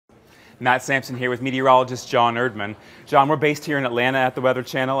Matt Sampson here with meteorologist Jon Erdman. Jon, we're based here in Atlanta at the Weather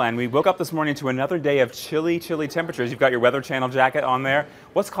Channel, and we woke up this morning to another day of chilly temperatures. You've got your Weather Channel jacket on there.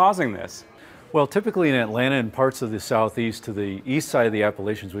 What's causing this? Well, typically in Atlanta and parts of the southeast to the east side of the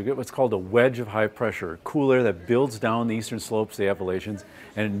Appalachians, we get what's called a wedge of high pressure, cool air that builds down the eastern slopes of the Appalachians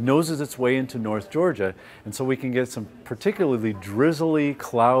and it noses its way into North Georgia. And so we can get some particularly drizzly,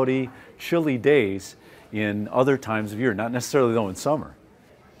 cloudy, chilly days in other times of year, not necessarily though in summer.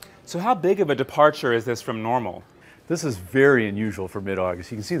 So how big of a departure is this from normal? This is very unusual for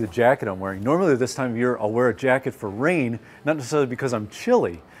mid-August. You can see the jacket I'm wearing. Normally this time of year I'll wear a jacket for rain, not necessarily because I'm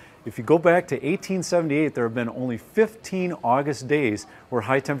chilly. If you go back to 1878, there have been only 15 August days where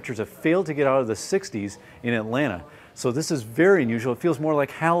high temperatures have failed to get out of the 60s in Atlanta. So this is very unusual. It feels more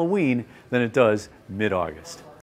like Halloween than it does mid-August.